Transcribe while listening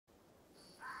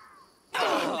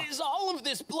all of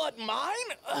this blood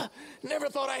mine? Never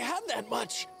thought I had that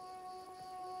much.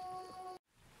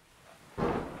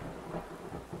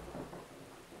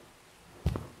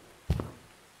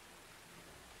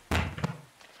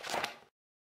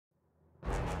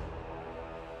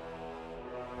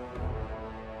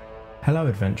 Hello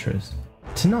adventurers.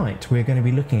 Tonight we're going to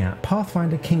be looking at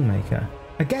Pathfinder Kingmaker,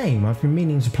 a game I've been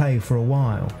meaning to play for a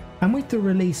while, and with the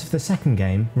release of the second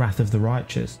game, Wrath of the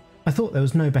Righteous, I thought there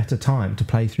was no better time to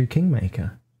play through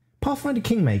Kingmaker. Pathfinder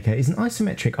Kingmaker is an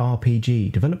isometric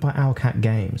RPG developed by Owlcat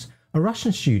Games, a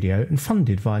Russian studio and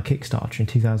funded via Kickstarter in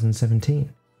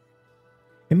 2017.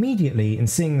 Immediately in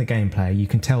seeing the gameplay you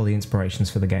can tell the inspirations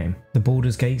for the game, the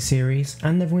Baldur's Gate series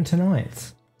and Neverwinter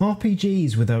Nights.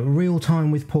 RPGs with a real-time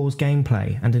with pause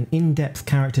gameplay and an in-depth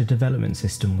character development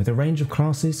system with a range of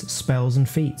classes, spells and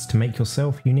feats to make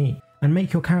yourself unique and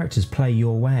make your characters play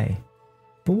your way.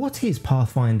 But what is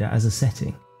Pathfinder as a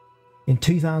setting? In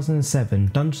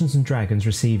 2007, Dungeons & Dragons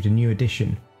received a new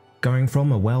edition, going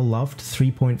from a well-loved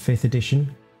 3.5th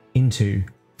edition into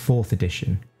 4th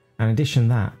edition, an edition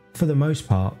that, for the most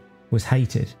part, was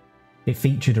hated. It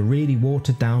featured a really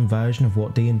watered down version of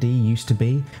what D&D used to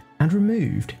be and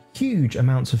removed huge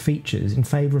amounts of features in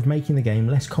favour of making the game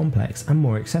less complex and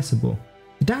more accessible.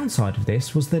 The downside of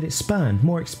this was that it spurned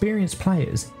more experienced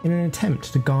players in an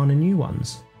attempt to garner new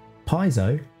ones.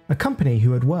 Paizo, a company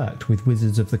who had worked with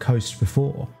Wizards of the Coast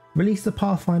before, released the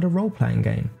Pathfinder role-playing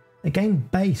game, a game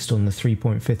based on the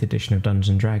 3.5th edition of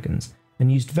Dungeons & Dragons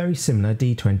and used very similar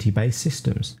D20 based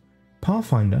systems.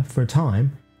 Pathfinder, for a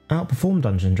time, outperformed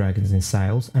Dungeons & Dragons in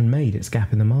sales and made its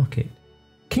gap in the market.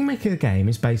 Kingmaker the game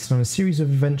is based on a series of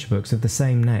adventure books of the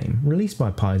same name, released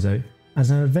by Paizo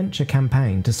as an adventure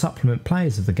campaign to supplement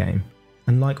players of the game,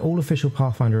 and like all official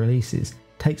Pathfinder releases,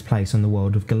 takes place on the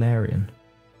world of Galarian.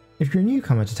 If you're a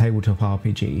newcomer to tabletop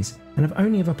RPGs and have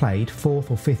only ever played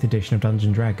 4th or 5th edition of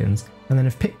Dungeons & Dragons and then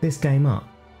have picked this game up,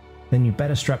 then you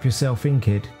better strap yourself in,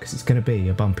 kid, because it's going to be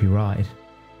a bumpy ride.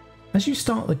 As you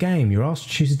start the game, you're asked to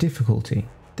choose a difficulty.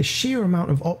 The sheer amount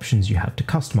of options you have to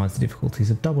customise the difficulty is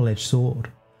a double-edged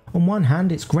sword. On one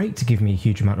hand, it's great to give me a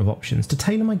huge amount of options to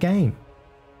tailor my game,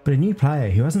 but a new player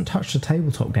who hasn't touched a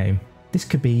tabletop game, this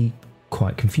could be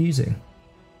quite confusing.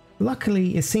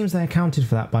 Luckily, it seems they accounted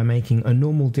for that by making a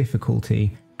normal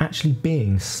difficulty actually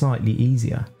being slightly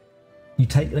easier. You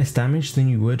take less damage than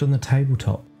you would on the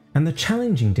tabletop, and the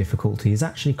challenging difficulty is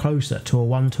actually closer to a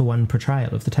one-to-one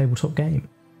portrayal of the tabletop game.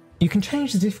 You can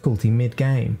change the difficulty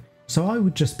mid-game, so I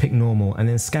would just pick normal and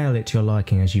then scale it to your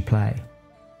liking as you play.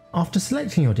 After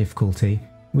selecting your difficulty,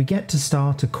 we get to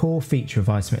start a core feature of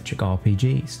isometric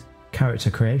RPGs,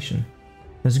 character creation.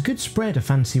 There's a good spread of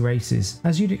fantasy races,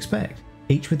 as you'd expect,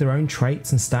 each with their own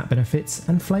traits and stat benefits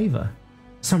and flavour.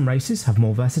 Some races have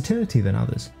more versatility than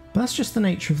others, but that's just the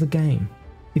nature of the game.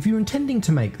 If you're intending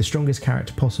to make the strongest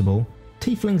character possible,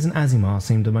 Tieflings and Azimar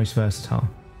seem the most versatile,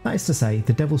 that is to say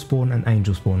the Devilspawn and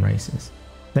Angelspawn races.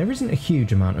 There isn't a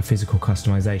huge amount of physical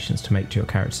customisations to make to your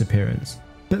character's appearance,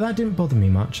 but that didn't bother me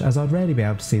much as I'd rarely be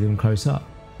able to see them close up.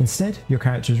 Instead, your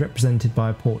character is represented by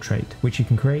a portrait, which you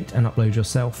can create and upload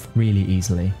yourself really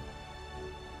easily.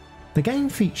 The game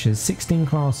features 16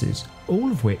 classes,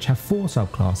 all of which have 4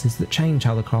 subclasses that change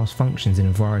how the class functions in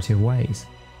a variety of ways.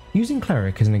 Using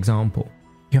Cleric as an example,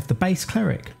 you have the base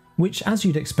Cleric, which as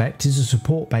you'd expect is a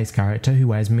support based character who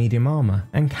wears medium armour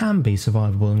and can be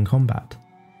survivable in combat.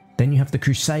 Then you have the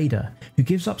Crusader, who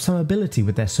gives up some ability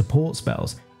with their support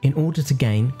spells in order to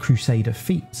gain Crusader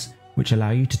feats, which allow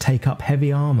you to take up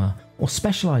heavy armour or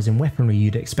specialise in weaponry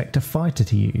you'd expect a fighter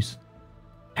to use.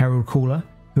 Herald Caller,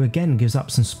 who again gives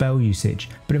up some spell usage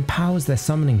but empowers their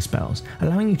summoning spells,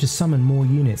 allowing you to summon more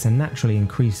units and naturally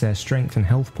increase their strength and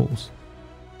health pools.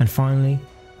 And finally,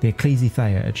 the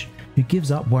Ecclesi-Theurge, who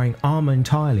gives up wearing armour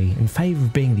entirely in favour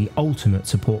of being the ultimate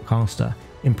support caster,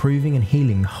 improving and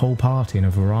healing the whole party in a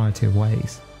variety of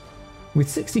ways. With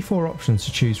 64 options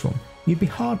to choose from, you'd be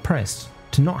hard pressed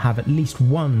to not have at least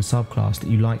one subclass that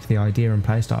you liked the idea and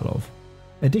playstyle of.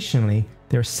 Additionally,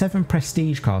 there are 7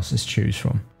 prestige classes to choose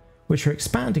from, which are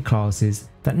expanded classes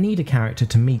that need a character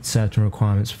to meet certain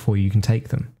requirements before you can take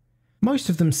them. Most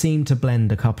of them seem to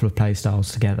blend a couple of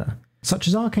playstyles together, such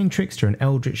as Arcane Trickster and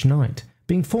Eldritch Knight,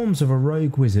 being forms of a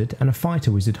rogue wizard and a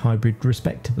fighter wizard hybrid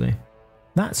respectively.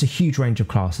 That's a huge range of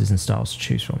classes and styles to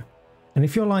choose from, and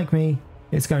if you're like me,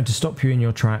 it's going to stop you in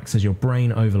your tracks as your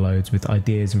brain overloads with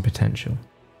ideas and potential.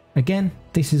 Again,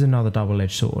 this is another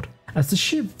double-edged sword, as the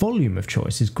sheer volume of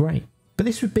choice is great, but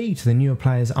this would be to the newer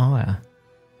player's ire.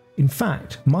 In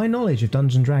fact, my knowledge of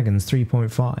Dungeons & Dragons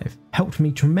 3.5 helped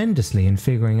me tremendously in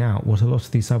figuring out what a lot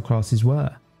of these subclasses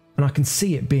were, and I can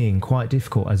see it being quite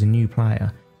difficult as a new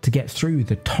player to get through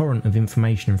the torrent of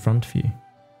information in front of you.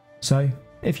 So,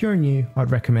 if you're new,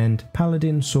 I'd recommend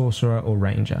Paladin, Sorcerer or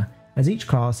Ranger, as each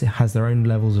class has their own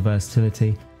levels of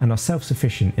versatility and are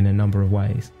self-sufficient in a number of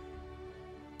ways.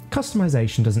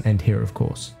 Customization doesn't end here, of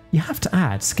course. You have to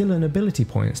add skill and ability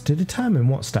points to determine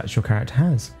what stats your character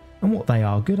has and what they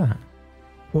are good at,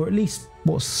 or at least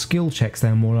what skill checks they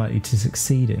are more likely to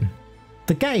succeed in.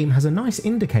 The game has a nice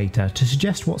indicator to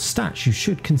suggest what stats you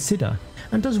should consider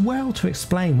and does well to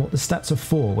explain what the stats are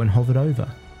for when hovered over.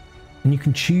 And you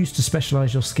can choose to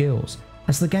specialise your skills,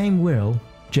 as the game will,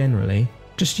 generally,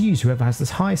 just use whoever has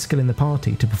the highest skill in the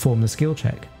party to perform the skill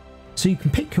check. So you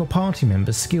can pick your party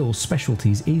members' skills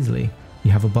specialties easily.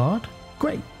 You have a bard?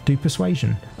 Great, do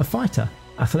persuasion. A fighter?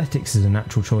 Athletics is a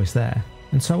natural choice there,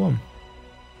 and so on.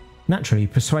 Naturally,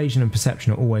 persuasion and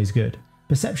perception are always good.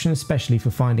 Perception especially for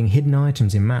finding hidden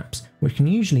items in maps, which can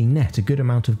usually net a good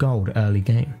amount of gold early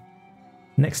game.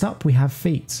 Next up we have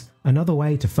feats, another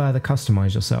way to further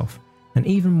customise yourself, and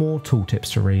even more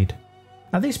tooltips to read.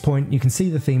 At this point you can see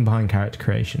the theme behind character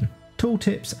creation,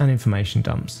 tooltips and information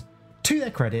dumps. To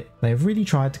their credit, they have really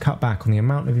tried to cut back on the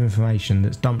amount of information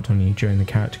that's dumped on you during the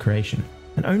character creation,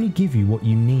 and only give you what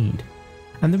you need.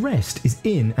 And the rest is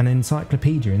in an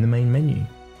encyclopedia in the main menu.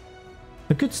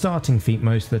 A good starting feat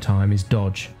most of the time is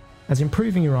dodge, as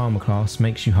improving your armour class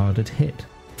makes you harder to hit.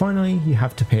 Finally, you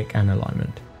have to pick an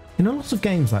alignment. In a lot of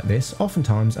games like this,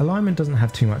 oftentimes alignment doesn't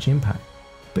have too much impact,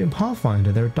 but in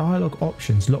Pathfinder there are dialogue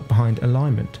options locked behind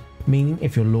alignment, meaning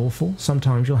if you're lawful,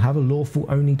 sometimes you'll have a lawful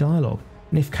only dialogue,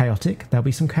 and if chaotic, there'll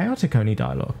be some chaotic only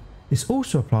dialogue. This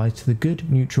also applies to the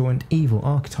good, neutral and evil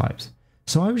archetypes,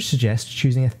 so I would suggest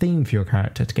choosing a theme for your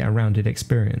character to get a rounded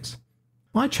experience.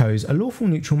 I chose a lawful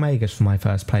neutral magus for my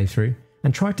first playthrough,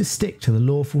 and tried to stick to the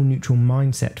lawful neutral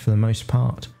mindset for the most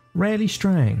part, rarely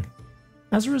straying.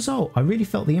 As a result, I really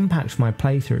felt the impact for my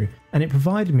playthrough, and it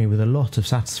provided me with a lot of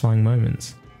satisfying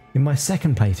moments. In my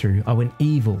second playthrough, I went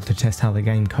evil to test how the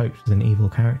game copes with an evil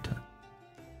character.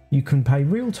 You can play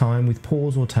real time with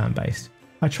pause or turn based.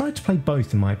 I tried to play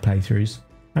both in my playthroughs,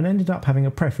 and ended up having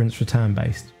a preference for turn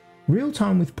based. Real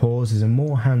time with pause is a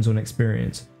more hands-on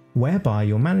experience, whereby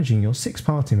you're managing your 6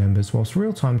 party members whilst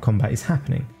real-time combat is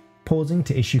happening, pausing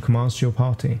to issue commands to your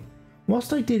party.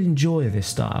 Whilst I did enjoy this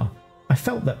style, I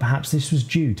felt that perhaps this was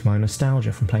due to my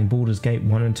nostalgia from playing Baldur's Gate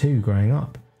 1 and 2 growing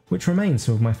up, which remain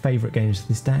some of my favourite games to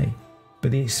this day,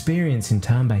 but the experience in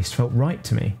turn-based felt right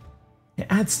to me. It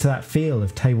adds to that feel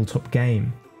of tabletop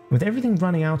game. With everything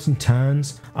running out in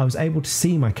turns, I was able to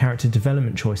see my character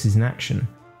development choices in action,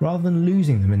 rather than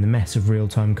losing them in the mess of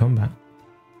real-time combat.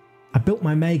 I built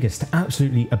my magus to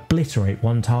absolutely obliterate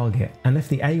one target and left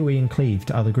the AoE and cleave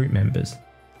to other group members.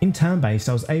 In turn-based,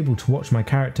 I was able to watch my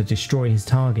character destroy his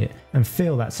target and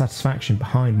feel that satisfaction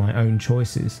behind my own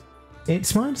choices.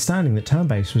 It's my understanding that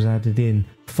turn-based was added in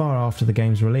far after the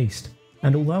game's released,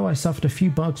 and although I suffered a few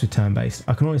bugs with turn-based,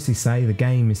 I can honestly say the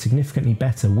game is significantly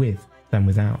better with than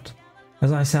without.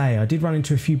 As I say, I did run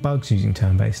into a few bugs using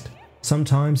turn-based.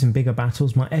 Sometimes in bigger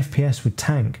battles my FPS would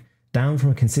tank, down from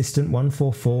a consistent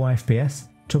 144 FPS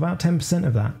to about 10%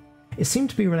 of that. It seemed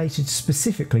to be related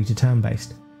specifically to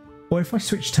turn-based, or if I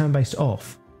switched turn-based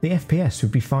off, the FPS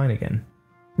would be fine again.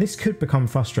 This could become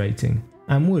frustrating,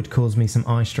 and would cause me some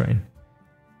eye strain.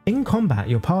 In combat,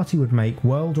 your party would make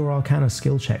World or Arcana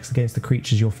skill checks against the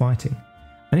creatures you're fighting,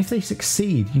 and if they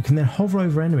succeed, you can then hover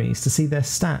over enemies to see their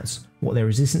stats, what their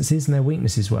resistances and their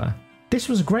weaknesses were. This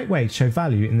was a great way to show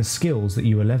value in the skills that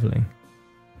you were levelling.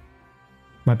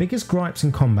 My biggest gripes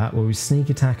in combat were with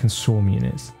sneak attack and swarm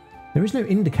units. There is no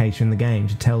indicator in the game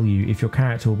to tell you if your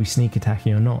character will be sneak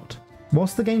attacking or not.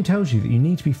 Whilst the game tells you that you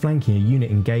need to be flanking a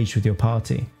unit engaged with your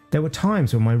party, there were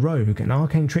times when my rogue and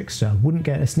arcane trickster wouldn't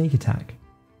get a sneak attack.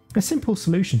 A simple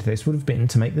solution to this would have been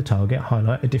to make the target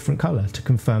highlight a different colour to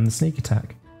confirm the sneak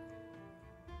attack.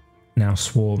 Now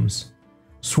swarms.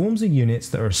 Swarms are units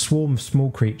that are a swarm of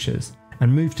small creatures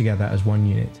and move together as one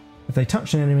unit. If they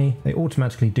touch an enemy, they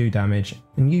automatically do damage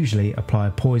and usually apply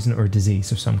a poison or a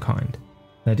disease of some kind.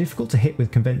 They're difficult to hit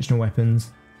with conventional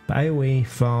weapons, but AoE,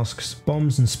 flasks,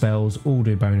 bombs and spells all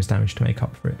do bonus damage to make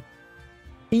up for it.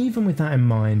 Even with that in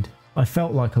mind, I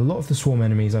felt like a lot of the swarm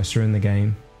enemies I saw in the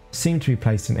game seemed to be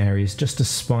placed in areas just to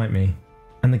spite me,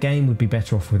 and the game would be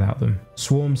better off without them.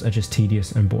 Swarms are just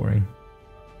tedious and boring.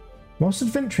 Whilst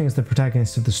adventuring as the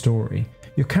protagonist of the story,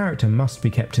 your character must be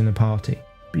kept in the party,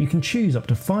 but you can choose up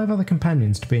to 5 other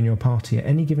companions to be in your party at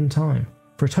any given time,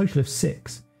 for a total of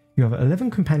 6. You have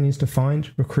 11 companions to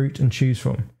find, recruit and choose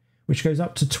from, which goes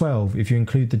up to 12 if you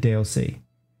include the DLC.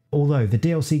 Although the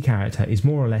DLC character is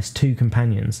more or less 2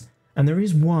 companions, and there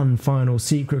is one final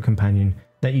secret companion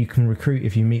that you can recruit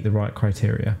if you meet the right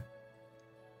criteria.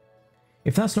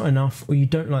 If that's not enough, or you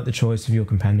don't like the choice of your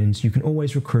companions, you can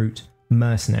always recruit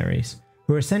mercenaries,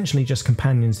 who are essentially just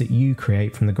companions that you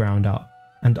create from the ground up,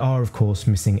 and are of course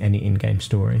missing any in-game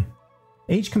story.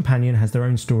 Each companion has their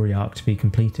own story arc to be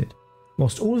completed.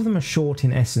 Whilst all of them are short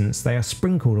in essence, they are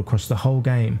sprinkled across the whole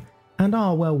game, and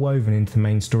are well woven into the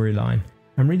main storyline,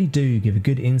 and really do give a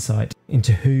good insight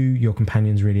into who your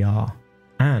companions really are,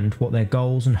 and what their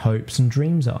goals and hopes and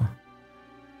dreams are.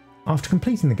 After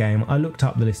completing the game, I looked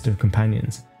up the list of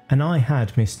companions, and I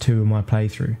had missed 2 in my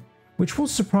playthrough, which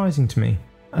was surprising to me,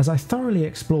 as I thoroughly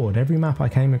explored every map I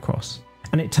came across,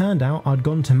 and it turned out I'd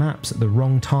gone to maps at the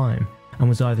wrong time, and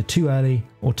was either too early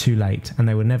or too late, and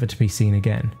they were never to be seen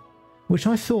again, which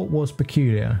I thought was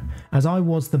peculiar, as I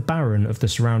was the Baron of the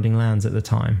surrounding lands at the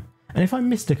time, and if I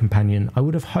missed a companion, I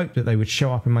would have hoped that they would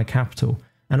show up in my capital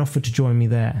and offer to join me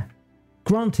there.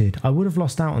 Granted, I would have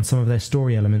lost out on some of their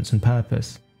story elements and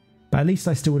purpose, but at least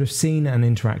I still would have seen and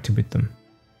interacted with them.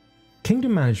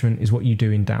 Kingdom management is what you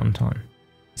do in downtime,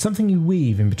 something you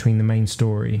weave in between the main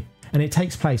story, and it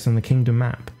takes place on the kingdom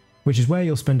map, which is where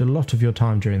you'll spend a lot of your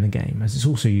time during the game, as it's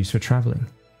also used for travelling.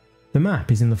 The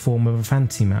map is in the form of a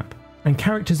fantasy map, and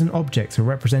characters and objects are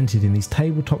represented in these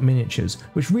tabletop miniatures,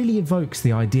 which really evokes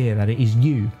the idea that it is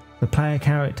you, the player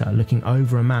character, looking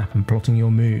over a map and plotting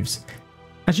your moves.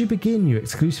 As you begin, you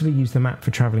exclusively use the map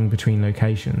for travelling between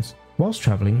locations. Whilst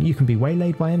travelling, you can be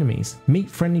waylaid by enemies, meet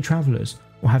friendly travellers,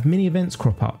 or have mini events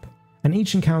crop up, and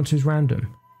each encounter is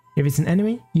random. If it's an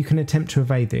enemy, you can attempt to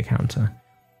evade the encounter,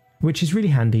 which is really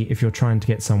handy if you're trying to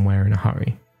get somewhere in a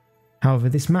hurry. However,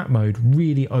 this map mode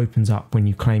really opens up when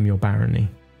you claim your barony.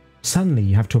 Suddenly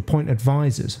you have to appoint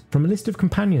advisors from a list of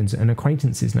companions and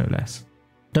acquaintances, no less.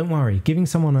 Don't worry, giving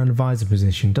someone an advisor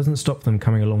position doesn't stop them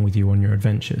coming along with you on your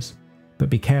adventures, but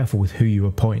be careful with who you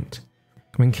appoint.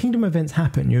 When kingdom events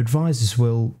happen, your advisors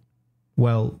will,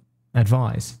 well,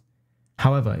 advise.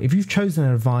 However, if you've chosen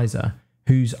an advisor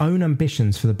whose own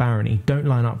ambitions for the barony don't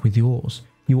line up with yours,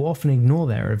 you will often ignore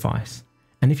their advice,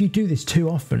 and if you do this too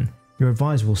often, your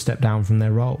advisor will step down from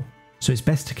their role, so it's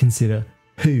best to consider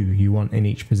who you want in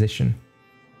each position.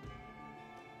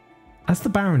 As the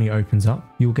barony opens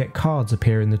up, you'll get cards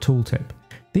appear in the tooltip.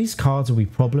 These cards will be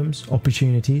problems,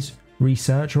 opportunities,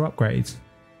 research or upgrades.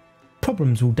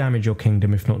 Problems will damage your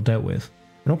kingdom if not dealt with,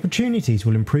 and opportunities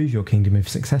will improve your kingdom if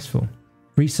successful.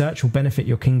 Research will benefit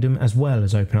your kingdom as well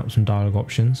as open up some dialogue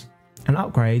options, and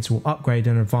upgrades will upgrade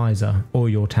an advisor or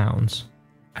your towns.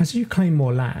 As you claim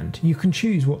more land, you can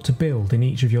choose what to build in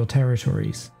each of your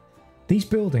territories. These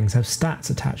buildings have stats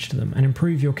attached to them and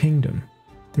improve your kingdom.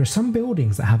 There are some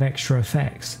buildings that have extra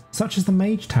effects, such as the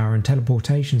Mage Tower and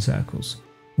teleportation circles,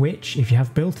 which, if you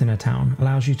have built in a town,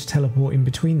 allows you to teleport in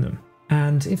between them.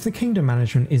 And if the kingdom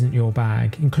management isn't your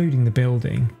bag, including the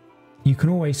building, you can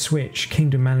always switch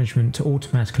kingdom management to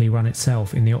automatically run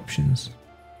itself in the options.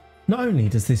 Not only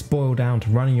does this boil down to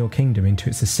running your kingdom into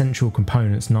its essential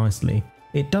components nicely,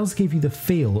 it does give you the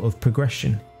feel of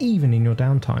progression, even in your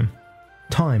downtime.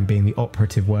 Time being the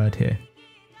operative word here.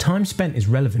 Time spent is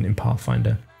relevant in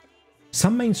Pathfinder.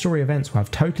 Some main story events will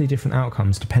have totally different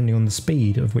outcomes depending on the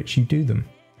speed of which you do them.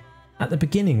 At the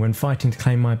beginning, when fighting to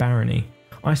claim my barony,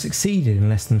 I succeeded in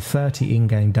less than 30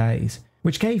 in-game days,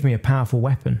 which gave me a powerful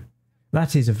weapon.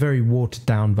 That is a very watered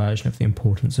down version of the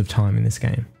importance of time in this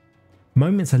game.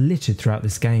 Moments are littered throughout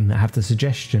this game that have the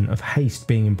suggestion of haste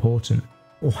being important,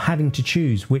 or having to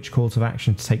choose which course of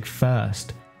action to take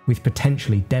first, with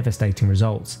potentially devastating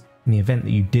results in the event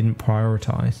that you didn't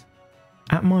prioritise.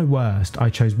 At my worst, I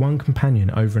chose one companion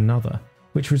over another,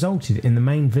 which resulted in the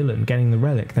main villain getting the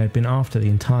relic they had been after the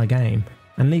entire game,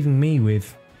 and leaving me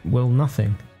with, well,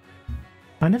 nothing.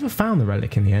 I never found the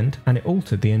relic in the end, and it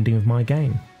altered the ending of my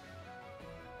game.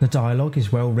 The dialogue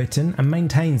is well written and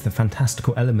maintains the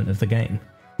fantastical element of the game.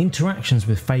 Interactions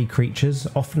with fey creatures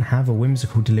often have a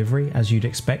whimsical delivery as you'd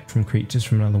expect from creatures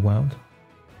from another world.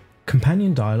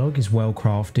 Companion dialogue is well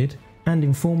crafted and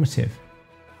informative.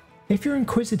 If you're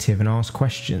inquisitive and ask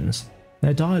questions,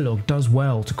 their dialogue does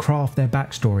well to craft their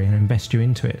backstory and invest you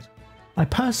into it. I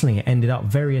personally ended up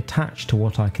very attached to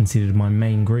what I considered my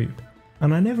main group,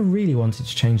 and I never really wanted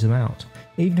to change them out,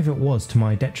 even if it was to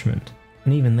my detriment,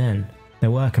 and even then,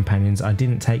 there were companions I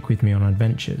didn't take with me on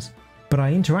adventures, but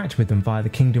I interacted with them via the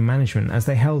kingdom management as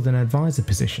they held an advisor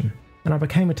position, and I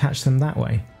became attached to them that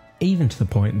way, even to the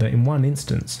point that in one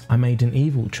instance I made an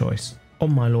evil choice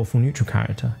on my lawful neutral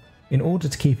character in order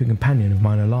to keep a companion of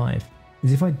mine alive,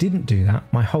 as if I didn't do that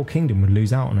my whole kingdom would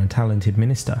lose out on a talented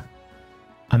minister.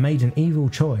 I made an evil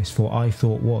choice for what I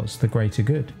thought was the greater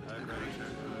good.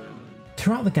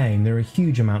 Throughout the game there are a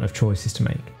huge amount of choices to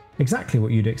make, exactly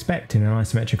what you'd expect in an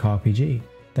isometric RPG.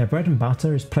 Their bread and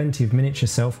butter is plenty of miniature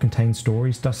self-contained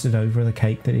stories dusted over the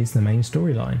cake that is the main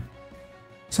storyline.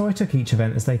 So I took each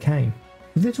event as they came,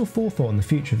 with little forethought on the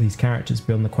future of these characters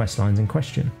beyond the questlines in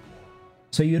question.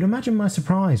 So you'd imagine my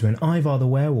surprise when Ivar the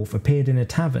werewolf appeared in a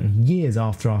tavern years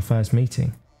after our first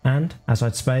meeting, and, as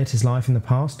I'd spared his life in the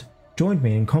past, joined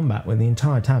me in combat when the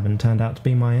entire tavern turned out to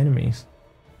be my enemies.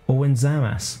 Or when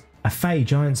Zamas, a fey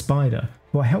giant spider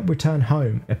who I helped return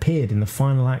home, appeared in the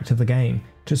final act of the game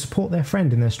to support their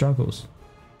friend in their struggles.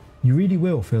 You really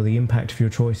will feel the impact of your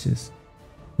choices.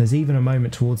 There's even a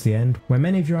moment towards the end where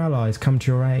many of your allies come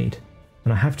to your aid,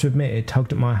 and I have to admit it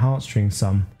tugged at my heartstrings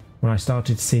some when I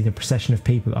started to see the procession of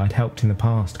people that I'd helped in the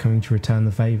past coming to return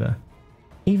the favour.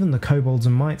 Even the kobolds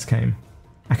and mites came.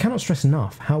 I cannot stress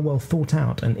enough how well thought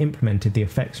out and implemented the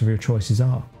effects of your choices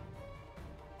are.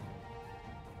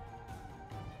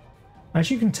 As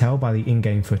you can tell by the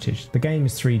in-game footage, the game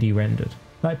is 3D rendered,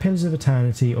 like Pillars of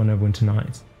Eternity or Neverwinter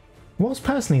Nights. Whilst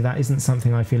personally that isn't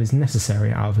something I feel is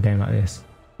necessary out of a game like this,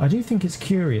 I do think it's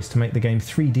curious to make the game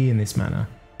 3D in this manner,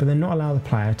 but then not allow the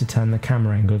player to turn the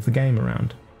camera angle of the game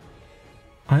around.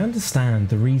 I understand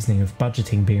the reasoning of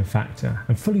budgeting being a factor,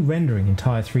 and fully rendering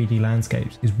entire 3D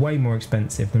landscapes is way more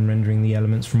expensive than rendering the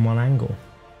elements from one angle.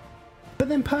 But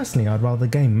then personally I'd rather the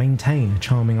game maintain a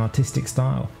charming artistic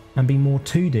style and be more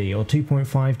 2D or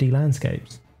 2.5D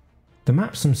landscapes. The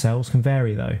maps themselves can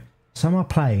vary though. Some are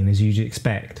plain as you'd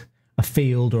expect, a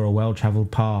field or a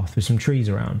well-travelled path with some trees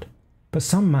around, but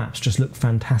some maps just look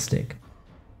fantastic.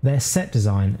 Their set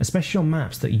design, especially on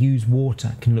maps that use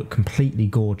water, can look completely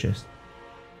gorgeous.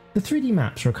 The 3D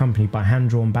maps are accompanied by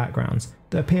hand-drawn backgrounds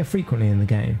that appear frequently in the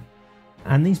game,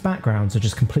 and these backgrounds are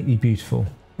just completely beautiful,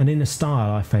 and in a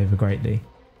style I favour greatly.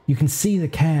 You can see the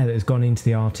care that has gone into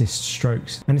the artist's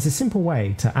strokes, and it's a simple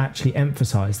way to actually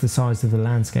emphasise the size of the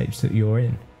landscapes that you're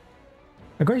in.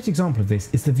 A great example of this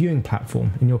is the viewing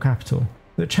platform in your capital,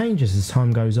 that changes as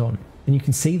time goes on, and you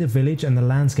can see the village and the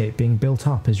landscape being built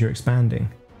up as you're expanding.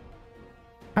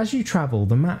 As you travel,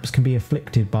 the maps can be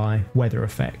afflicted by weather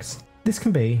effects. This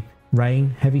can be rain,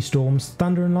 heavy storms,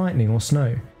 thunder and lightning, or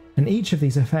snow, and each of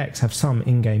these effects have some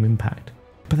in-game impact.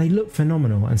 But they look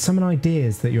phenomenal and summon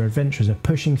ideas that your adventurers are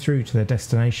pushing through to their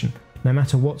destination, no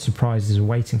matter what surprises are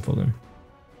waiting for them.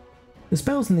 The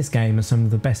spells in this game are some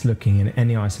of the best looking in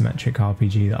any isometric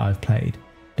RPG that I've played.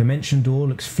 Dimension Door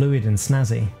looks fluid and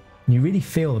snazzy, and you really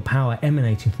feel the power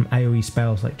emanating from AoE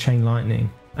spells like Chain Lightning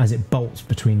as it bolts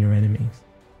between your enemies.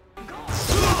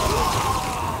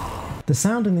 The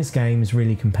sound in this game is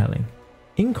really compelling.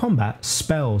 In combat,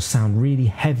 spells sound really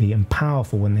heavy and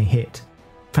powerful when they hit.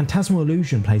 Phantasmal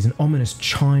Illusion plays an ominous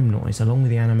chime noise along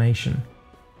with the animation,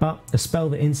 but a spell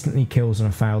that instantly kills on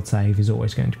a failed save is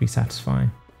always going to be satisfying.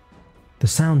 The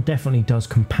sound definitely does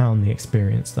compound the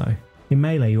experience though. In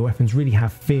melee your weapons really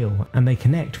have feel, and they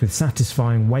connect with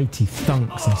satisfying weighty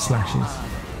thunks and slashes.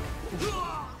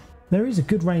 There is a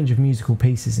good range of musical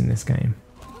pieces in this game,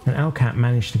 and Alcat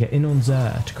managed to get in on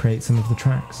Zer to create some of the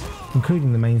tracks,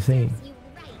 including the main theme.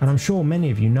 And I'm sure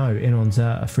many of you know Inon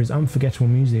Zer for his unforgettable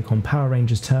music on Power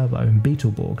Rangers Turbo and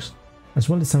Beetleborgs, as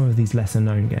well as some of these lesser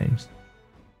known games.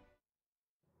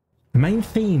 The main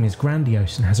theme is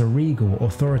grandiose and has a regal,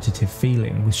 authoritative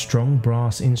feeling with strong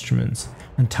brass instruments,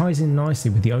 and ties in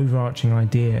nicely with the overarching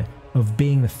idea of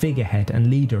being the figurehead and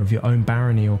leader of your own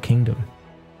barony or kingdom.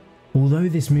 Although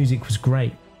this music was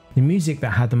great, the music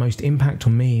that had the most impact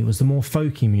on me was the more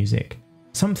folky music,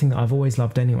 something that I've always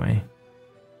loved anyway.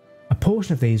 A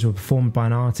portion of these were performed by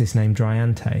an artist named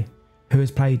Dryante, who has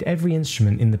played every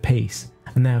instrument in the piece,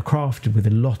 and they are crafted with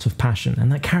a lot of passion, and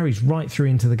that carries right through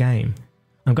into the game.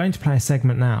 I'm going to play a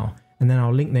segment now, and then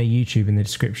I'll link their YouTube in the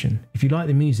description. If you like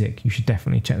the music, you should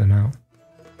definitely check them out.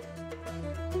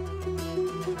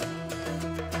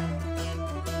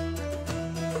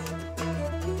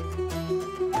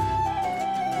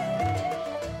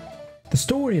 The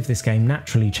story of this game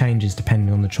naturally changes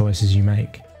depending on the choices you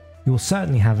make. You will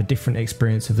certainly have a different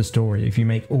experience of the story if you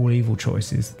make all evil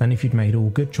choices than if you'd made all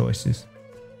good choices.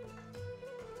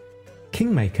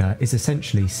 Kingmaker is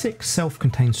essentially 6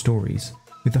 self-contained stories,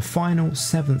 with the final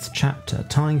 7th chapter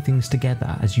tying things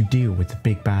together as you deal with the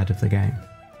big bad of the game.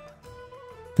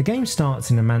 The game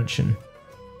starts in a mansion.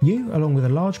 You, along with a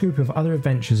large group of other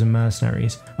adventurers and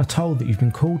mercenaries, are told that you've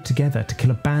been called together to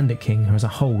kill a bandit king who has a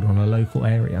hold on a local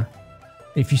area.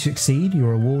 If you succeed,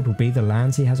 your reward will be the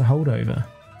lands he has a hold over,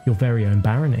 your very own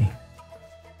barony.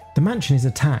 The mansion is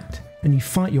attacked, and you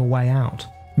fight your way out,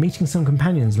 meeting some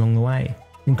companions along the way,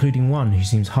 including one who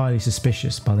seems highly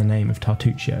suspicious by the name of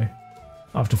Tartuccio.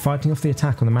 After fighting off the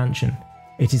attack on the mansion,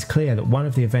 it is clear that one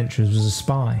of the adventurers was a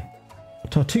spy.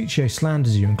 Tartuccio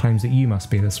slanders you and claims that you must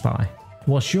be the spy,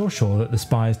 whilst you're sure that the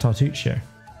spy is Tartuccio.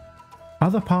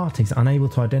 Other parties unable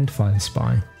to identify the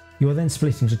spy, you are then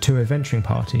split into two adventuring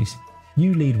parties.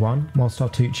 You lead one, whilst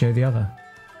Tartuccio the other.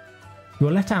 You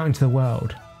are let out into the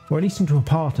world, or at least into a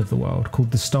part of the world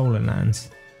called the Stolen Lands.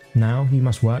 Now you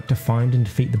must work to find and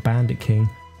defeat the Bandit King,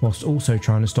 whilst also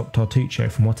trying to stop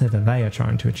Tartuccio from whatever they are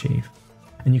trying to achieve.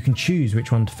 And you can choose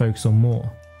which one to focus on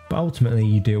more, but ultimately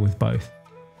you deal with both.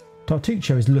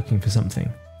 Tartuccio is looking for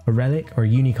something, a relic or a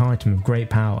unique item of great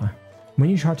power. When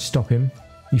you try to stop him,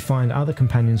 you find other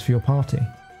companions for your party.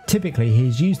 Typically he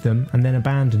has used them and then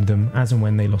abandoned them as and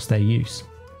when they lost their use.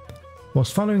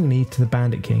 Whilst following lead to the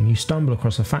Bandit King, you stumble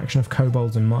across a faction of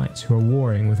kobolds and mites who are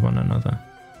warring with one another.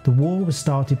 The war was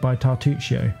started by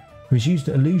Tartuccio, who has used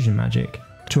illusion magic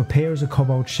to appear as a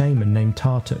kobold shaman named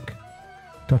Tartuk.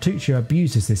 Tartuccio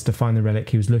abuses this to find the relic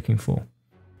he was looking for,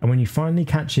 and when you finally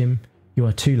catch him, you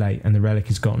are too late and the relic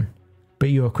is gone, but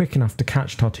you are quick enough to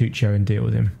catch Tartuccio and deal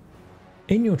with him.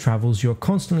 In your travels, you are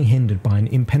constantly hindered by an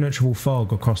impenetrable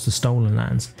fog across the Stolen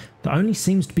Lands that only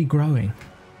seems to be growing.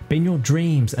 But in your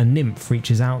dreams, a nymph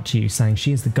reaches out to you saying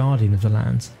she is the guardian of the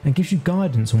lands and gives you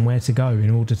guidance on where to go in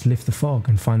order to lift the fog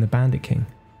and find the Bandit King.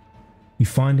 You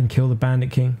find and kill the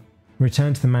Bandit King,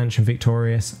 return to the mansion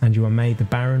victorious, and you are made the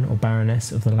Baron or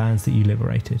Baroness of the lands that you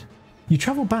liberated. You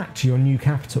travel back to your new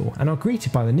capital and are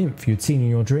greeted by the nymph you had seen in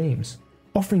your dreams,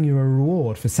 offering you a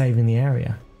reward for saving the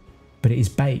area. But it is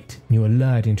bait and you are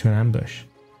lured into an ambush.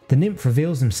 The nymph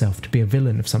reveals himself to be a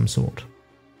villain of some sort.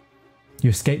 You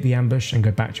escape the ambush and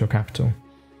go back to your capital.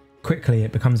 Quickly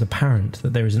it becomes apparent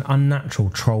that there is an unnatural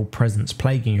troll presence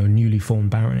plaguing your newly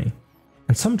formed barony,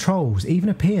 and some trolls even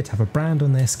appear to have a brand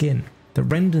on their skin that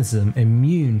renders them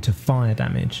immune to fire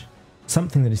damage,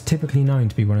 something that is typically known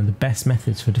to be one of the best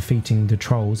methods for defeating the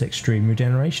troll's extreme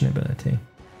regeneration ability.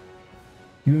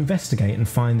 You investigate and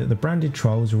find that the branded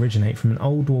trolls originate from an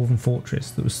old dwarven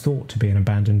fortress that was thought to be an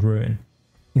abandoned ruin.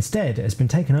 Instead, it has been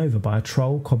taken over by a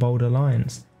troll-kobold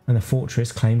alliance, and the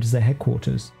fortress claimed as their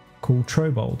headquarters, called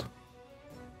Trobold.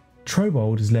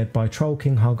 Trobold is led by Troll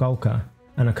King Hargolka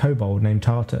and a kobold named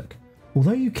Tartuk.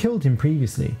 Although you killed him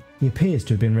previously, he appears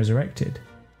to have been resurrected.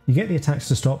 You get the attacks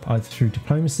to stop either through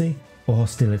diplomacy or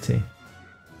hostility.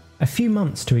 A few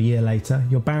months to a year later,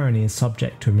 your barony is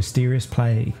subject to a mysterious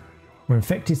plague, where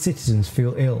infected citizens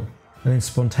feel ill and then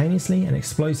spontaneously and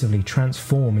explosively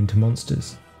transform into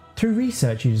monsters. Through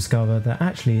research you discover that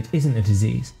actually it isn't a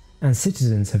disease, and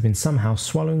citizens have been somehow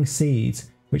swallowing seeds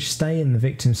which stay in the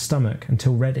victim's stomach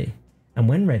until ready, and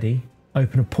when ready,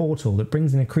 open a portal that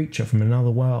brings in a creature from another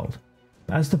world.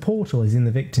 But as the portal is in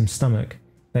the victim's stomach,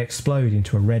 they explode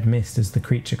into a red mist as the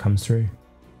creature comes through.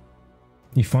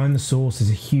 You find the source is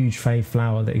a huge Fey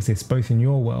flower that exists both in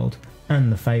your world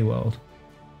and the Fey world.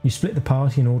 You split the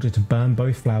party in order to burn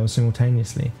both flowers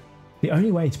simultaneously, the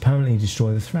only way to permanently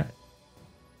destroy the threat.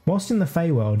 Whilst in the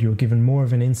Fey world you are given more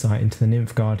of an insight into the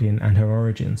Nymph Guardian and her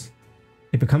origins.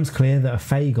 It becomes clear that a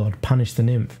Fey god punished the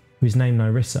nymph, who is named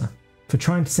Nyrissa, for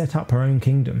trying to set up her own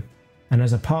kingdom, and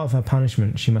as a part of her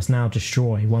punishment she must now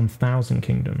destroy 1,000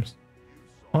 kingdoms.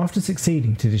 After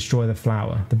succeeding to destroy the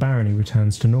flower, the barony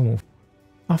returns to normal.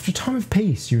 After a time of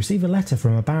peace, you receive a letter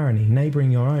from a barony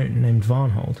neighbouring your own named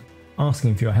Varnhold,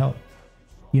 asking for your help.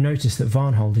 You notice that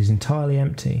Varnhold is entirely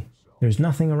empty. There is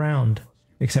nothing around,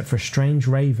 except for a strange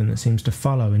raven that seems to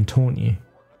follow and taunt you.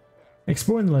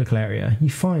 Exploring the local area, you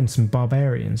find some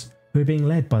barbarians who are being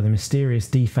led by the mysterious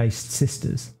defaced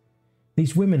sisters.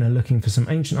 These women are looking for some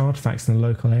ancient artifacts in the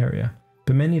local area,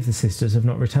 but many of the sisters have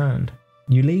not returned.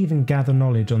 You leave and gather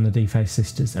knowledge on the defaced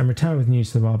sisters and return with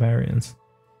news to the barbarians.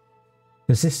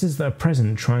 The sisters that are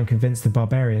present try and convince the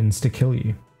barbarians to kill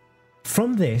you.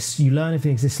 From this, you learn of the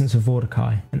existence of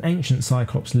Vordakai, an ancient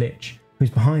Cyclops lich, who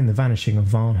is behind the vanishing of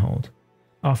Varnhold.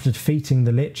 After defeating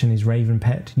the lich and his raven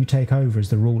pet, you take over as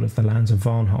the ruler of the lands of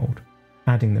Varnhold,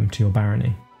 adding them to your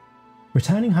barony.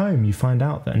 Returning home, you find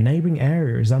out that a neighbouring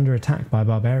area is under attack by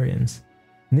barbarians,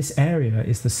 and this area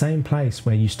is the same place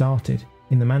where you started,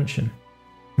 in the mansion,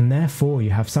 and therefore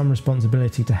you have some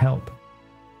responsibility to help.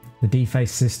 The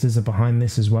defaced sisters are behind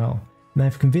this as well, and they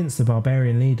have convinced the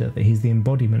barbarian leader that he's the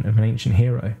embodiment of an ancient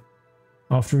hero.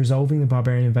 After resolving the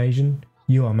barbarian invasion,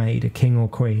 you are made a king or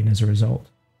queen as a result.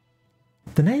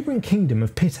 The neighbouring kingdom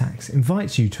of Pitax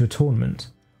invites you to a tournament.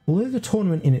 Although the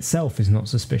tournament in itself is not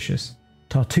suspicious,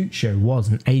 Tartuccio was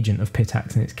an agent of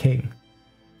Pitax and its king.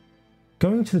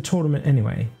 Going to the tournament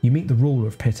anyway, you meet the ruler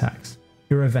of Pitax,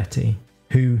 Iraveti,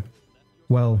 who,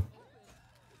 well,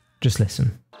 just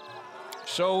listen.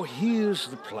 So here's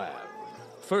the plan.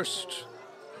 First,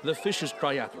 the Fish's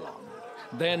Triathlon.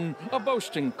 then a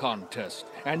boasting contest,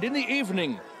 and in the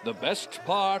evening, the best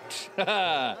part,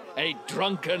 a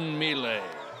drunken melee.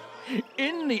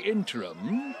 In the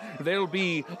interim, there'll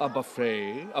be a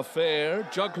buffet, a fair,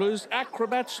 jugglers,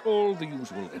 acrobats, all the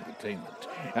usual entertainment.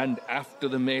 And after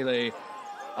the melee,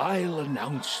 I'll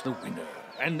announce the winner.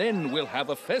 And then we'll have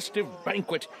a festive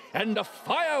banquet and a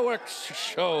fireworks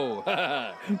show.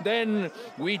 Then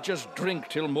we just drink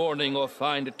till morning or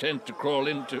find a tent to crawl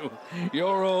into.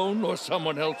 Your own or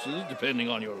someone else's, depending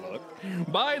on your luck.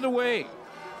 By the way,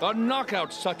 a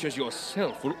knockout such as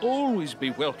yourself will always be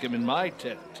welcome in my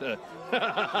tent.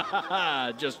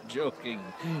 Just joking.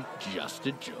 Just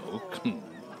a joke.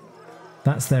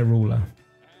 That's their ruler.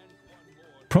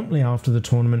 Promptly after the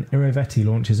tournament, Irovetti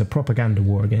launches a propaganda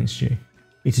war against you.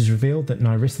 It is revealed that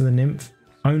Nyrissa the nymph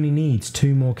only needs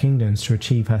 2 more kingdoms to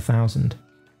achieve her 1,000.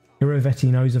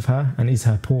 Irovetti knows of her and is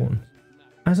her pawn.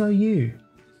 As are you.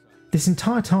 This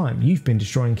entire time you've been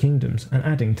destroying kingdoms and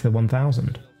adding to the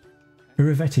 1,000.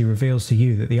 Irovetti reveals to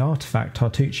you that the artifact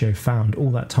Tartuccio found all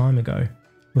that time ago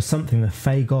was something the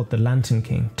Fey god the Lantern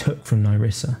King took from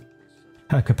Nyrissa.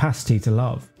 Her capacity to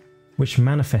love, which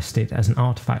manifested as an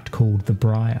artifact called the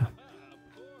Briar.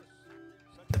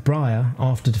 The Briar,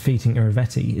 after defeating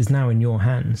Irovetti, is now in your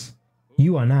hands.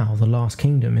 You are now the last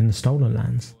kingdom in the Stolen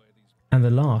Lands, and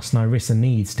the last Nyrissa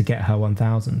needs to get her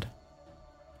 1,000.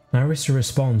 Nyrissa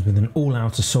responds with an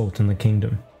all-out assault on the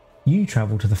kingdom. You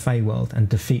travel to the Feyworld and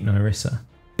defeat Nyrissa,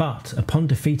 but upon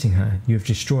defeating her, you have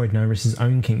destroyed Nyrissa's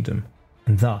own kingdom,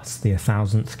 and thus the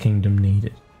 1,000th kingdom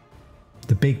needed.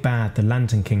 The big bad, the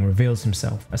Lantern King, reveals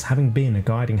himself as having been a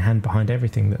guiding hand behind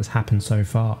everything that has happened so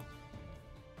far,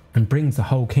 and brings the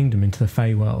whole kingdom into the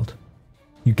Feyworld.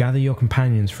 You gather your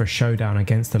companions for a showdown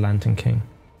against the Lantern King,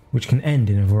 which can end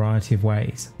in a variety of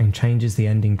ways and changes the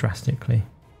ending drastically.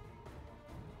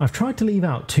 I've tried to leave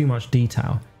out too much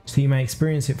detail so that you may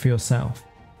experience it for yourself.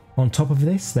 On top of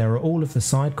this, there are all of the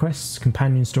side quests,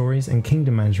 companion stories and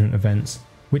kingdom management events,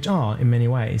 which are, in many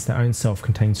ways, their own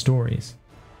self-contained stories.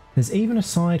 There's even a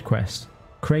side quest,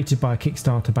 created by a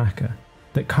Kickstarter backer,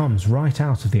 that comes right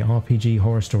out of the RPG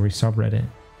Horror Stories subreddit,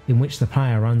 in which the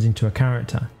player runs into a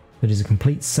character that is a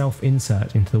complete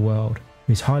self-insert into the world,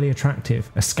 who is highly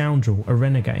attractive, a scoundrel, a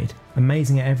renegade,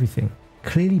 amazing at everything,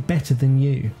 clearly better than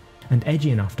you, and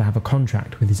edgy enough to have a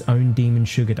contract with his own demon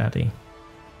sugar daddy.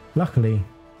 Luckily,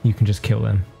 you can just kill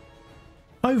them.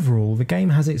 Overall, the game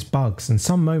has its bugs and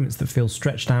some moments that feel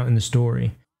stretched out in the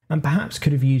story, and perhaps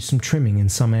could have used some trimming in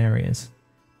some areas.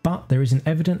 But there is an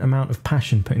evident amount of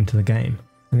passion put into the game,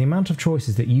 and the amount of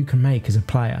choices that you can make as a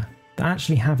player that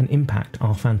actually have an impact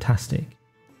are fantastic.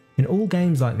 In all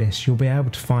games like this, you'll be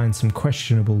able to find some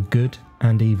questionable good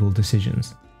and evil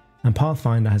decisions, and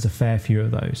Pathfinder has a fair few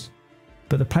of those.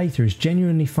 But the playthrough is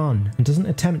genuinely fun and doesn't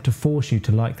attempt to force you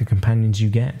to like the companions you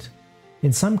get.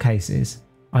 In some cases,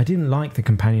 I didn't like the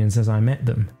companions as I met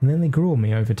them, and then they grew on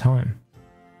me over time.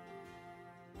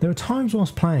 There were times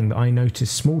whilst playing that I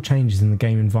noticed small changes in the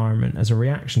game environment as a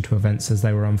reaction to events as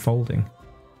they were unfolding,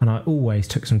 and I always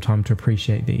took some time to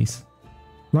appreciate these.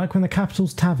 Like when the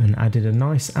Capital's Tavern added a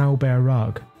nice owlbear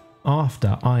rug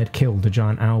after I had killed a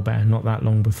giant owlbear not that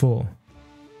long before.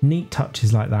 Neat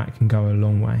touches like that can go a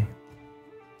long way.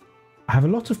 I have a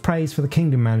lot of praise for the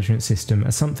kingdom management system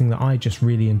as something that I just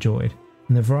really enjoyed,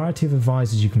 and the variety of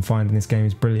advisors you can find in this game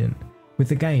is brilliant, with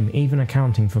the game even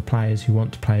accounting for players who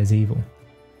want to play as evil.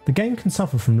 The game can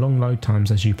suffer from long load times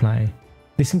as you play.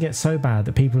 This can get so bad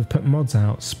that people have put mods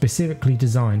out specifically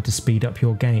designed to speed up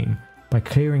your game by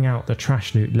clearing out the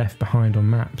trash loot left behind on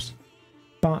maps.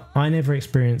 But I never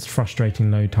experienced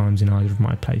frustrating load times in either of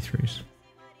my playthroughs.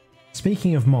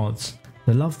 Speaking of mods,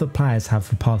 the love that players have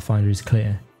for Pathfinder is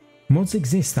clear. Mods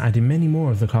exist that add in many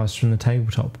more of the classes from the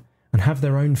tabletop, and have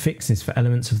their own fixes for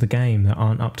elements of the game that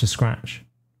aren't up to scratch.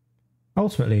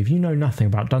 Ultimately, if you know nothing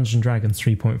about Dungeons & Dragons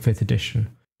 3.5th edition,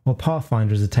 or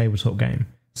Pathfinder as a tabletop game,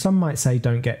 some might say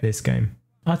don't get this game.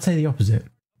 I'd say the opposite.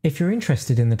 If you're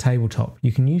interested in the tabletop,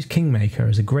 you can use Kingmaker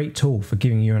as a great tool for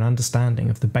giving you an understanding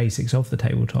of the basics of the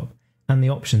tabletop, and the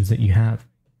options that you have.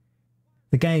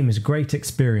 The game is a great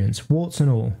experience, warts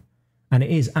and all, and it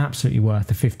is absolutely worth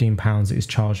the £15 it is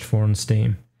charged for on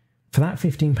Steam. For that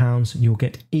 £15, you'll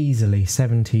get easily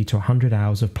 70 to 100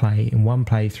 hours of play in one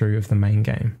playthrough of the main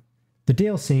game. The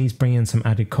DLCs bring in some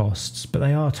added costs, but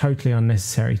they are totally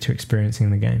unnecessary to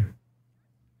experiencing the game.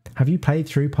 Have you played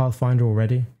through Pathfinder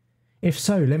already? If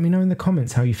so, let me know in the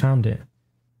comments how you found it.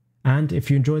 And if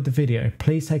you enjoyed the video,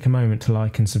 please take a moment to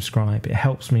like and subscribe, it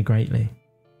helps me greatly.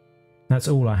 That's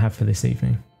all I have for this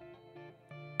evening.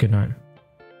 Good night.